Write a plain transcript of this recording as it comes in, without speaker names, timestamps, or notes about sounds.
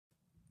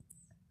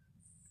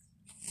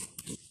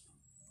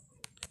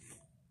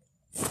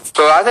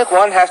So I think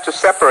one has to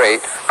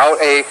separate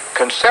out a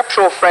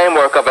conceptual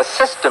framework of a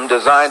system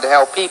designed to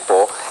help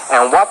people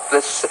and what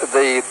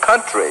the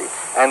country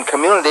and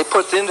community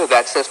puts into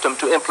that system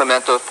to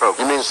implement those programs.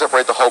 You mean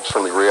separate the hopes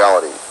from the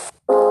reality?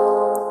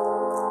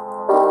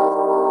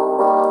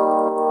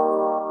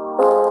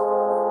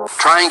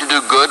 Trying to do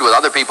good with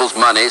other people's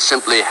money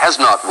simply has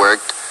not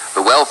worked.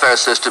 The welfare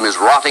system is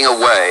rotting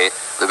away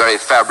the very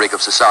fabric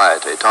of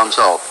society. Tom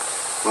Salt.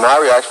 My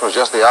reaction was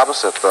just the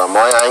opposite.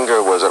 My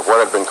anger was at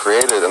what had been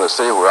created in the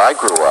city where I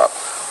grew up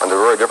under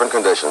very different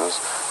conditions,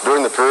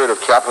 during the period of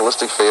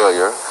capitalistic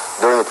failure,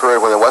 during the period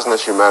when there wasn't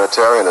this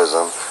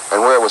humanitarianism, and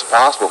where it was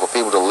possible for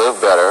people to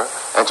live better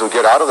and to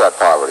get out of that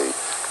poverty.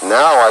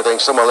 Now I think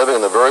someone living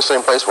in the very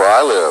same place where I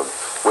live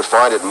would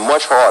find it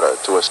much harder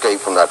to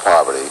escape from that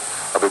poverty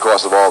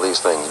because of all these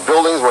things.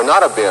 Buildings were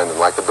not abandoned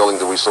like the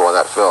buildings that we saw in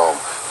that film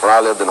when I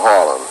lived in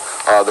Harlem.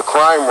 The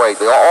crime rate,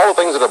 all the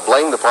things that are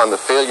blamed upon the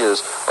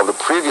failures of the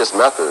previous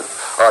method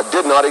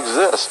did not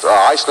exist.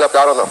 I slept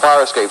out on the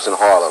fire escapes in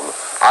Harlem.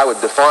 I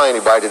would defy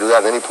anybody to do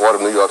that in any part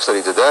of New York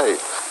City today.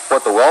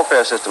 What the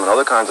welfare system and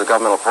other kinds of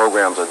governmental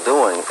programs are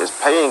doing is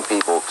paying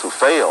people to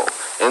fail.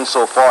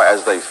 Insofar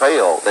as they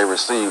fail, they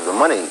receive the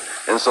money.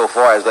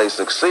 Insofar as they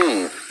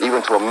succeed,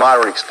 even to a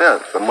moderate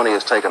extent, the money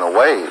is taken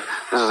away.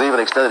 This is even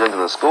extended into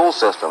the school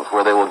systems,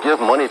 where they will give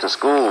money to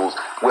schools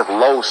with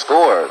low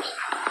scores.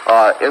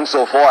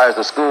 Insofar as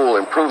the school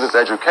improves its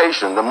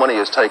education, the money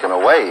is taken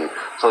away,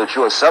 so that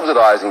you are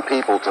subsidizing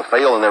people to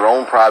fail in their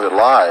own private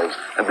lives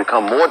and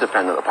become more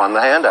dependent upon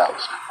the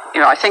handouts.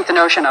 You know, I think the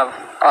notion of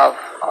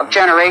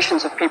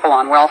generations of people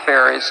on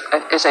welfare is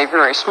a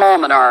very small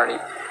minority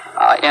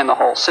in the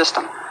whole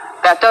system.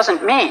 That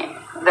doesn't mean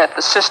that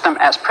the system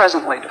as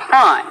presently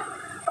defined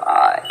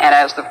and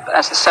as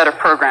the set of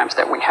programs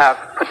that we have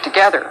put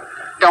together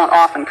don't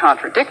often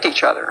contradict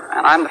each other.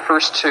 And I'm the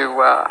first to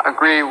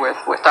agree with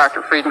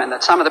Dr. Friedman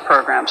that some of the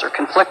programs are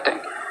conflicting.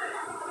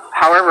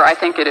 However, I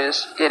think it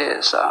is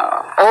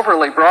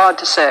overly broad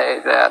to say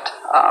that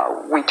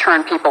we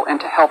turn people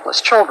into helpless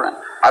children.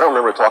 I don't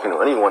remember talking to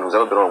anyone who's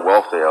ever been on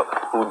welfare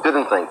who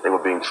didn't think they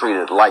were being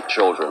treated like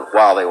children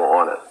while they were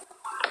on it.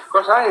 Of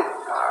course,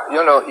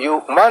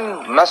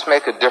 one must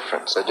make a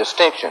difference, a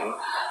distinction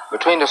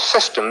between the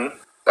system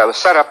that was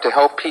set up to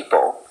help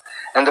people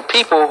and the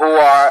people who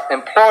are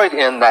employed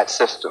in that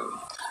system.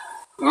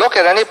 Look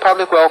at any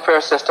public welfare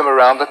system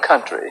around the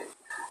country,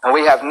 and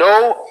we have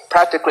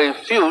practically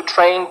few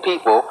trained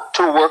people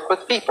to work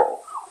with people.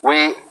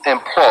 We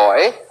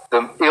employ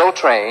the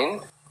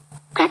ill-trained,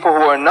 people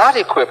who are not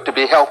equipped to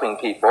be helping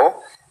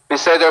people. We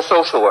say they're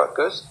social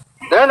workers.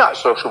 They're not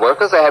social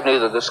workers. They have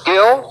neither the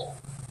skills,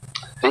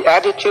 the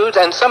attitudes,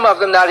 and some of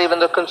them not even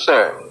the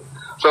concern.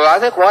 So I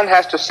think one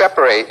has to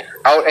separate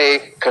out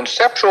a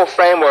conceptual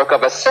framework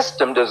of a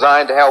system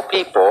designed to help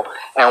people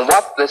and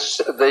what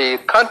the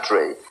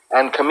country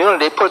and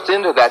community puts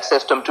into that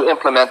system to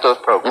implement those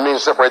programs. You mean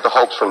separate the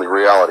hopes from the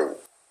reality?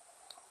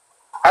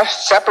 I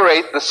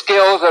separate the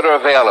skills that are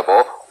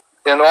available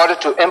in order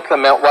to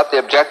implement what the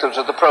objectives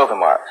of the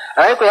program are.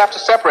 And I think we have to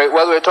separate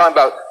whether we're talking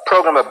about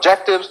program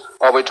objectives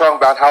or we're talking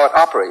about how it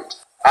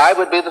operates. I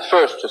would be the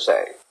first to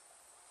say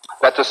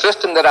that the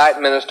system that I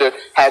administered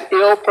had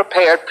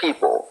ill-prepared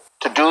people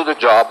to do the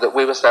job that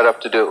we were set up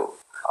to do.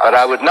 But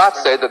I would not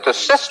say that the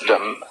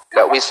system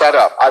that we set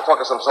up... I talk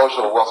to some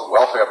social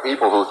welfare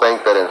people who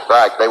think that, in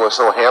fact, they were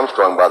so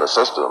hamstrung by the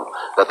system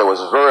that there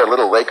was very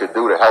little they could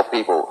do to help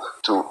people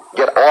to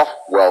get off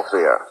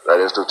welfare. That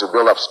is, to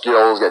build up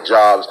skills, get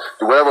jobs,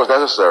 do whatever was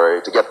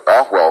necessary to get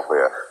off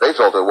welfare. They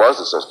felt it was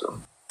the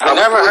system. I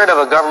never heard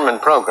of a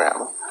government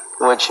program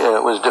which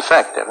was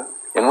defective,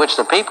 in which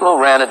the people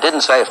who ran it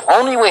didn't say, if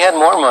only we had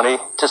more money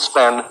to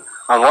spend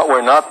on what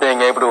we're not being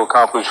able to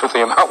accomplish with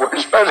the amount we're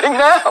spending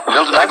now.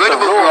 Milton, I'm going to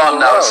move on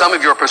now to some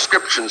of your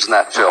prescriptions in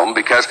that film,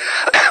 because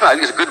I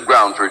think it's a good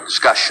ground for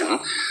discussion.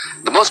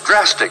 The most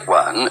drastic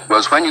one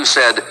was when you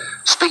said,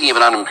 speaking of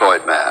an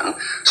unemployed man,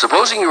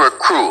 supposing you were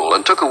cruel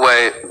and took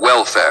away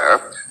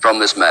welfare from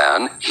this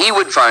man, he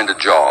would find a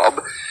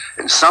job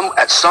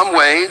at some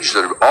wage.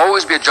 There would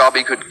always be a job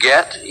he could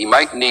get. He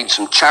might need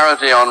some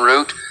charity en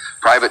route,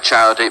 private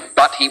charity,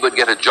 but he would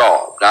get a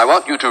job. Now, I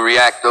want you to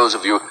react, those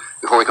of you,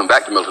 before we come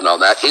back to Milton on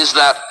that. Is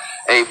that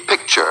a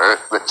picture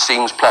that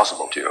seems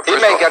plausible to you? He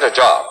may get a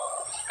job,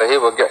 but he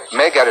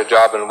may get a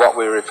job in what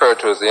we refer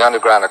to as the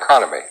underground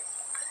economy.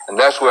 And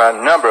that's where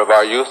a number of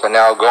our youth are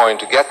now going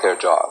to get their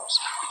jobs.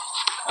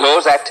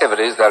 Those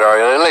activities that are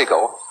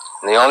illegal,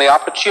 and the only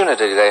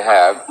opportunity they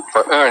have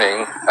for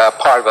earning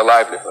part of a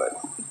livelihood.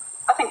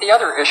 I think the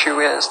other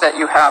issue is that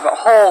you have a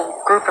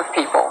whole group of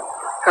people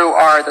who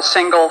are the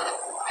single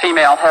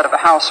female head of a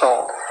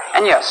household.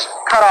 And yes,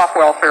 cut off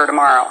welfare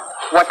tomorrow.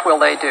 What will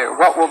they do?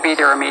 What will be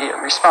their immediate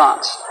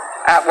response?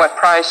 At what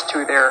price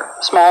to their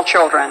small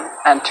children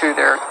and to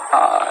their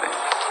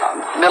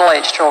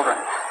middle-aged children?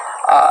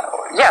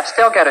 Yes,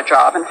 they'll get a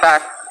job. In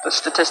fact, the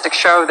statistics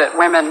show that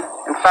women,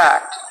 in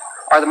fact,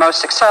 are the most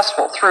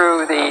successful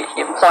through the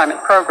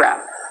employment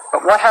program.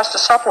 But what has to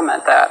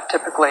supplement that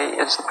typically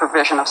is the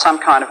provision of some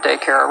kind of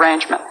daycare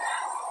arrangement.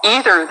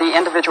 either the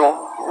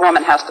individual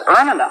woman has to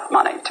earn enough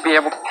money to be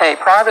able to pay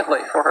privately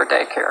for her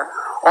daycare,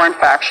 or in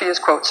fact she is,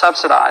 quote,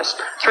 subsidized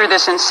through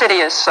this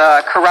insidious,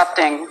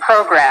 corrupting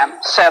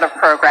set of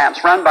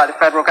programs run by the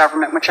federal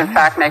government, which in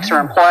fact makes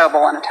her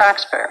employable and a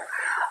taxpayer.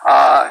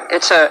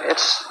 It's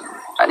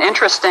an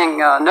interesting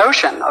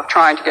notion of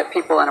trying to get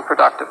people in a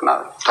productive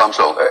mode. Tom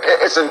Sowell.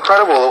 It's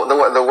incredible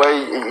the way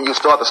you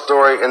start the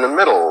story in the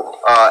middle,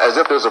 as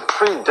if there's a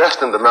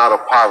predestined amount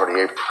of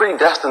poverty, a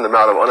predestined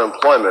amount of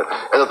unemployment,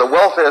 and that the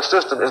welfare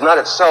system is not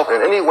itself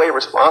in any way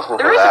responsible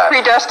for that. There is a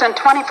predestined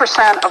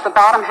 20% of the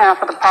bottom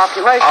half of the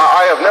population.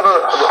 I have never,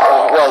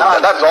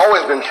 that's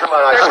always been true.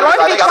 There's going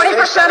to be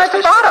 20% at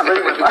the bottom.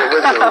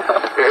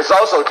 It's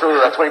also true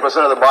that 20%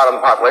 of the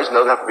bottom population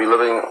doesn't have to be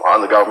living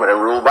on the government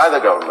and ruled by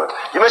the government.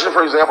 You mentioned,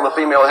 for example, the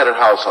female-headed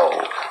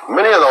household.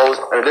 Many of those,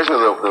 in addition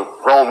to the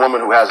grown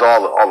woman who has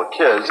all the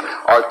kids,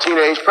 are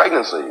teenage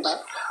pregnancies.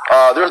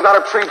 There's not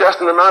a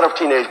predestined amount of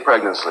teenage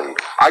pregnancy.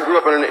 I grew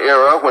up in an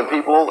era when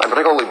people, and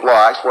particularly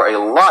blacks, were a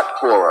lot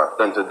poorer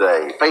than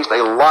today, faced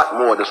a lot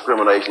more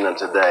discrimination than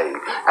today,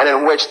 and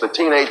in which the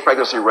teenage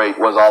pregnancy rate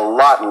was a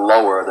lot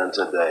lower than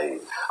today.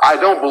 I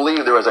don't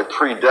believe there is a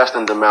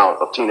predestined amount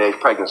of teenage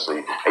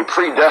pregnancy, a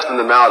predestined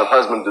amount of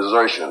husband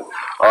desertion.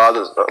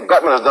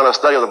 Gutman has done a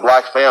study of the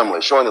black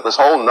family, showing that this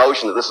whole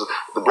notion that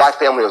the black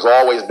family has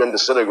always been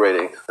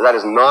disintegrating, that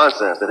is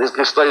nonsense. That his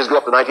studies go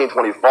up to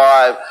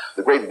 1925.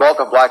 The great bulk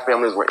of black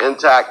families were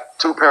intact,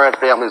 two-parent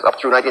families up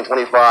through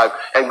 1925,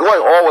 and going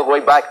all the way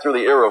back through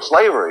the era of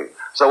slavery.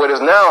 So it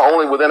is now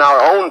only within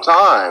our own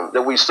time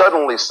that we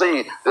suddenly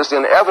see this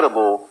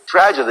inevitable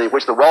tragedy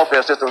which the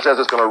welfare system says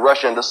it's going to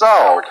rush in to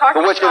solve,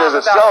 but which it is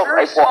itself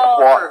a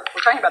small group.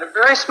 We're talking about a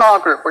very small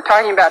group. We're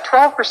talking about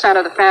 12%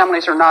 of the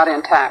families are not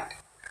intact,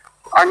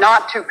 are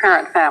not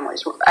two-parent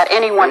families at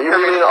any one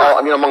period of time.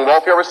 I mean, among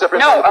welfare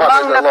recipients? No,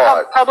 among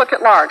the public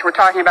at large. We're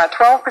talking about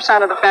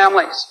 12% of the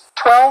families.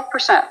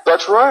 12%.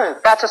 That's right.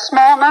 That's a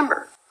small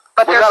number.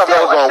 But We're not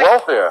those on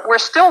welfare. We're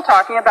still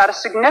talking about a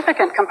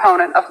significant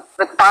component of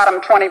the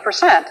bottom 20%.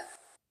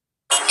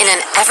 In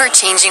an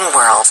ever-changing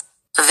world,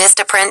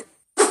 Vistaprint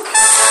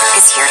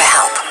is here to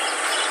help.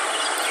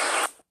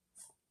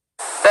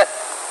 That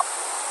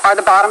are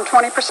the bottom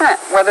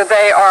 20%. Whether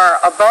they are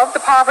above the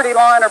poverty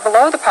line or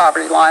below the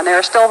poverty line, they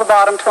are still the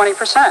bottom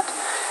 20%.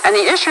 And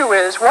the issue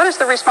is, what is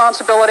the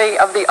responsibility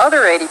of the other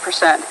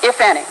 80%, if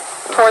any,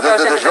 toward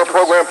those individuals? Does your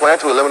program plan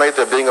to eliminate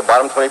there being a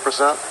bottom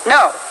 20%?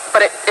 No.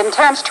 But it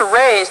intends to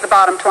raise the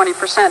bottom 20%.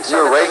 So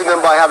you're raising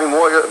them by having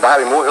more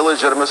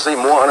illegitimacy,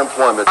 more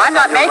unemployment. I'm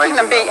not making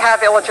them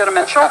have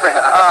illegitimate children.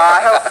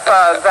 I hope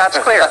that's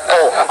clear.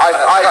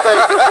 I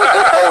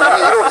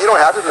think. You don't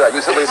have to do that.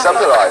 You simply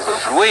subsidize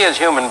it. We as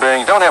human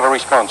beings don't have a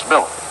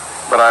responsibility,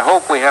 but I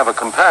hope we have a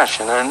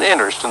compassion and an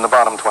interest in the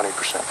bottom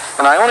 20%.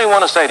 And I only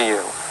want to say to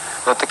you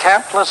that the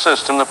capitalist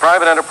system, the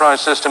private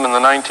enterprise system in the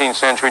 19th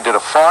century did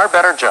a far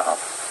better job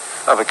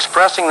of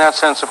expressing that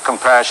sense of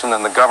compassion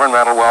than the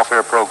governmental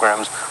welfare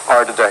programs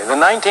are today. The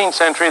 19th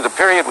century, the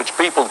period which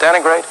people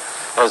denigrate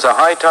as a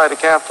high tide of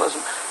capitalism,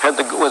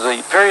 was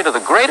a period of the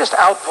greatest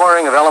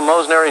outpouring of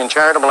eleemosynary and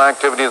charitable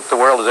activity that the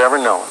world has ever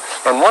known.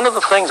 And one of the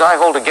things I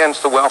hold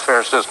against the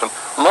welfare system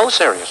most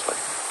seriously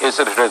is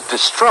that it has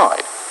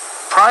destroyed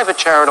private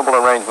charitable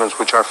arrangements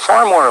which are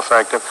far more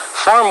effective,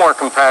 far more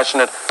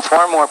compassionate,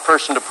 far more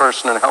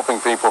person-to-person in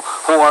helping people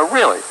who are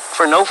really,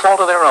 for no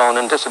fault of their own,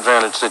 in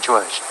disadvantaged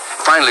situations.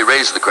 Finally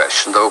raise the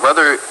question, though,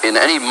 whether in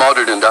any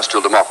modern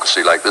industrial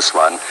democracy like this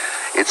one,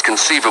 it's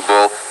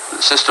conceivable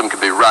the system can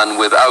be run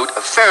without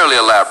a fairly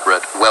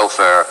elaborate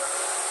welfare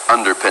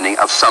underpinning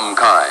of some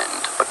kind.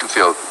 What do you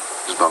feel,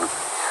 Ms. Bowman?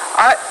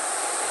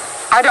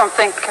 I don't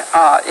think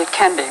it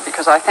can be,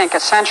 because I think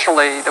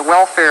essentially the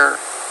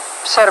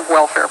set of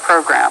welfare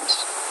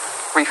programs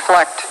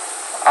reflect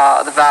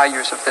the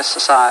values of this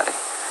society.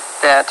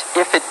 That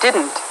if it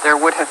didn't, there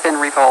would have been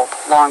revolt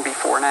long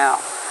before now.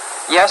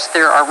 Yes,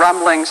 there are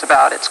rumblings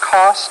about its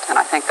cost, and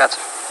I think that's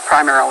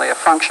primarily a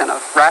function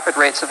of rapid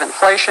rates of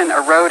inflation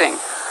eroding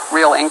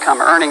real income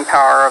earning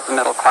power of the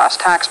middle-class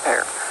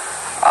taxpayer.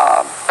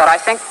 But I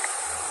think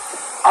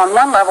on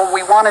one level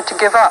we wanted to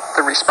give up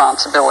the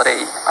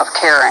responsibility of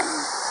caring,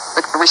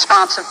 the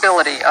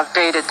responsibility of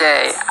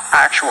day-to-day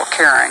actual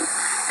caring.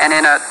 And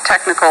in a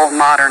technical,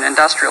 modern,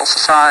 industrial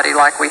society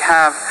like we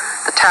have,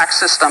 the tax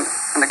system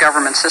and the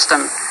government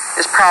system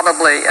is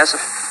probably is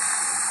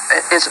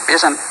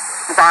a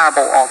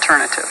viable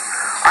alternative.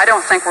 I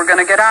don't think we're going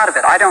to get out of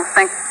it. I don't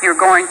think you're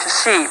going to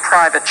see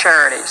private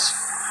charities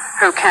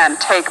who can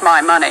take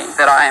my money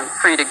that I am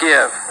free to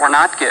give or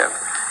not give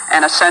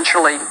and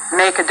essentially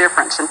make a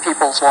difference in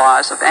people's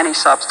lives of any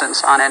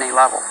substance on any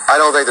level. I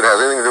don't think that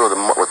has anything to do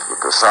with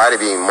society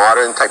being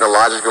modern,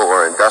 technological,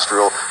 or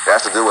industrial. It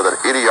has to do with an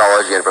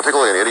ideology, and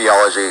particularly an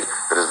ideology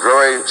that is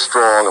very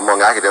strong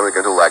among academic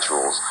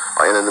intellectuals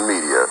and in the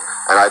media.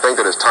 And I think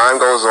that as time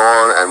goes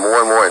on and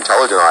more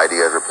intelligent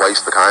ideas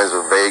replace the kinds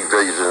of vague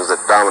visions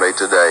that dominate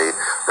today,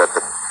 that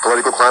the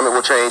political climate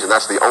will change, and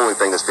that's the only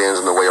thing that stands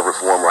in the way of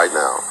reform right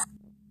now.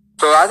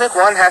 So I think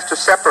one has to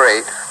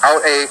separate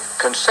out a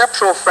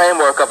conceptual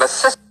framework of a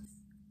system